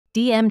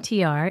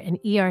DMTR and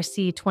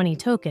ERC20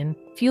 token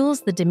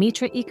fuels the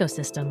Dimitra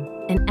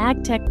ecosystem, an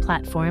AgTech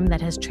platform that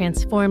has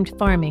transformed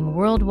farming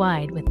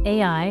worldwide with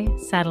AI,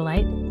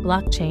 satellite,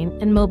 blockchain,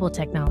 and mobile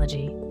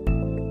technology.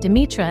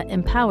 Dimitra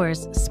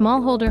empowers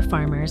smallholder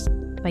farmers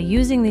by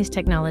using these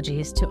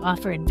technologies to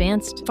offer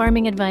advanced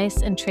farming advice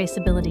and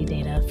traceability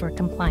data for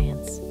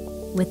compliance.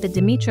 With the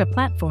Dimitra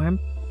platform,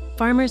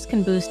 farmers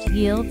can boost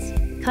yields,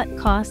 cut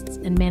costs,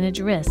 and manage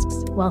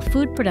risks, while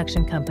food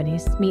production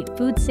companies meet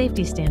food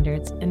safety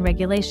standards and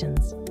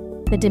regulations.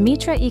 The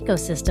Dimitra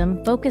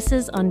ecosystem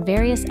focuses on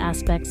various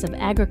aspects of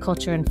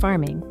agriculture and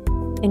farming,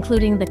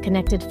 including the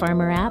Connected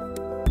Farmer app,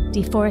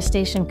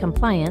 Deforestation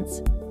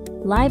Compliance,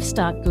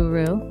 Livestock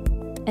Guru,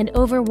 and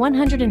over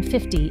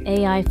 150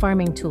 AI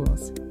farming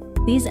tools.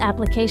 These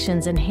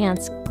applications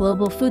enhance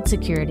global food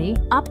security,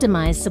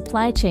 optimize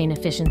supply chain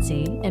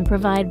efficiency, and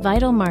provide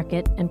vital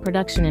market and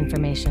production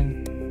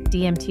information.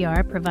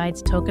 DMTR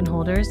provides token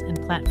holders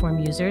and platform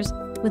users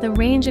with a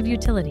range of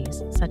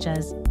utilities, such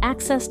as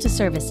access to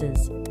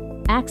services.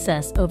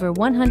 Access over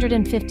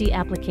 150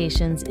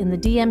 applications in the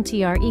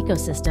DMTR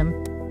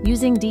ecosystem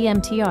using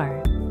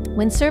DMTR.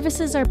 When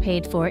services are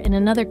paid for in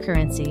another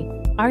currency,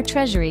 our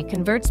treasury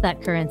converts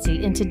that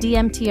currency into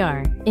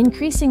DMTR,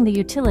 increasing the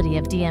utility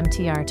of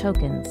DMTR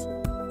tokens.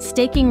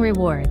 Staking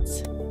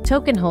rewards.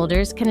 Token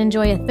holders can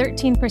enjoy a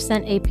 13%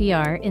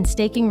 APR in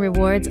staking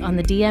rewards on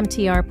the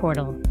DMTR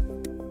portal.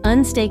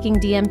 Unstaking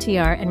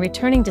DMTR and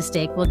returning to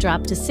stake will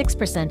drop to 6%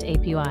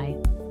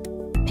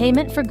 APY.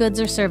 Payment for goods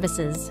or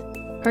services.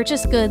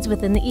 Purchase goods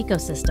within the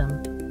ecosystem,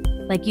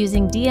 like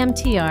using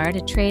DMTR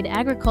to trade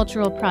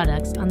agricultural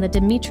products on the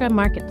Dimitra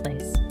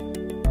marketplace.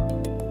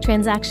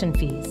 Transaction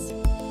fees.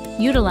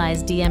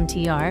 Utilize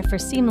DMTR for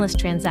seamless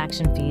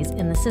transaction fees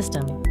in the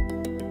system.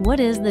 What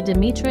is the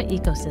Dimitra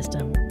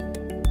ecosystem?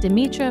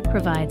 Dimitra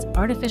provides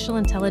artificial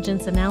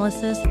intelligence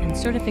analysis and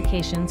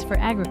certifications for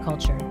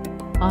agriculture,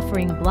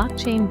 offering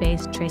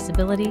blockchain-based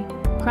traceability,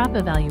 crop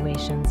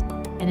evaluations,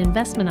 and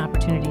investment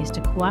opportunities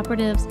to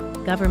cooperatives,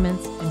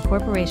 governments, and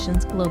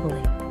corporations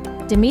globally.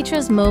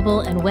 Dimitra's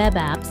mobile and web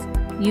apps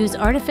use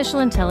artificial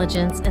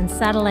intelligence and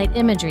satellite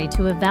imagery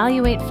to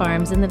evaluate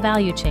farms in the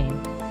value chain,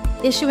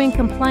 issuing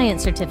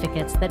compliance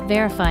certificates that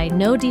verify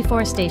no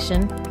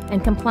deforestation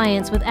and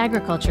compliance with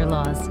agriculture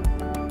laws.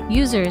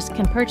 Users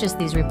can purchase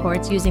these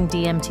reports using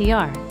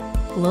DMTR.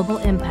 Global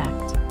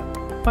impact.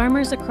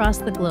 Farmers across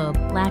the globe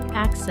lack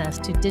access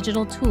to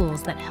digital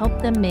tools that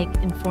help them make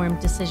informed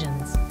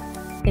decisions.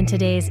 In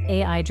today's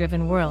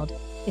AI-driven world,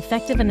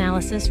 effective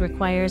analysis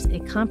requires a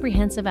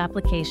comprehensive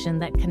application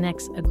that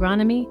connects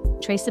agronomy,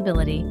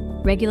 traceability,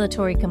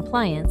 regulatory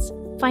compliance,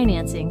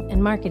 financing,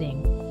 and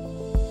marketing.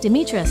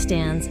 Dimitra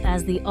stands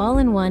as the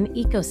all-in-one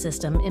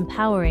ecosystem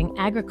empowering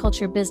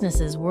agriculture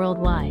businesses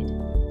worldwide.